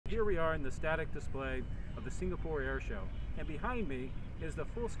Here we are in the static display of the Singapore Airshow, and behind me is the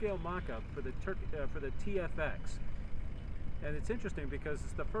full-scale mock-up for the TFX. And it's interesting because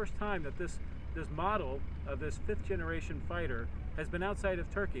it's the first time that this model of this 5th generation fighter has been outside of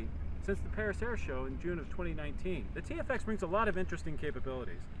Turkey since the Paris Airshow in June of 2019. The TFX brings a lot of interesting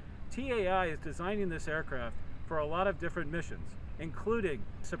capabilities. TAI is designing this aircraft for a lot of different missions, including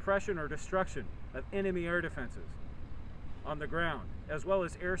suppression or destruction of enemy air defenses on the ground, as well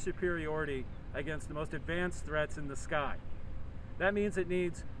as air superiority against the most advanced threats in the sky. That means it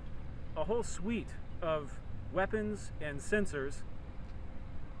needs a whole suite of weapons and sensors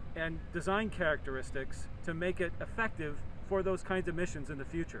and design characteristics to make it effective for those kinds of missions in the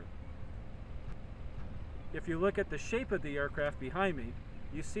future. If you look at the shape of the aircraft behind me,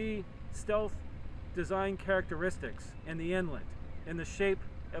 you see stealth design characteristics in the inlet, in the shape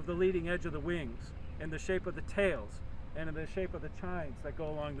of the leading edge of the wings, in the shape of the tails, and in the shape of the chines that go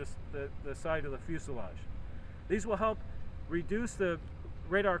along the side of the fuselage. These will help reduce the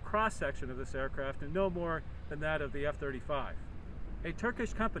radar cross-section of this aircraft and no more than that of the F-35. A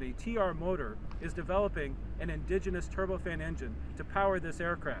Turkish company, TR Motor, is developing an indigenous turbofan engine to power this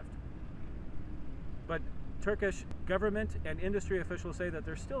aircraft. But Turkish government and industry officials say that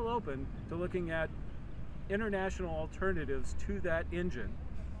they're still open to looking at international alternatives to that engine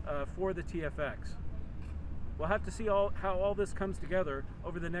for the TFX. We'll have to see how all this comes together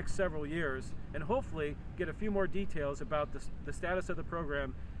over the next several years and hopefully get a few more details about the status of the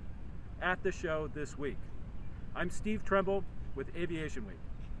program at the show this week. I'm Steve Trimble with Aviation Week.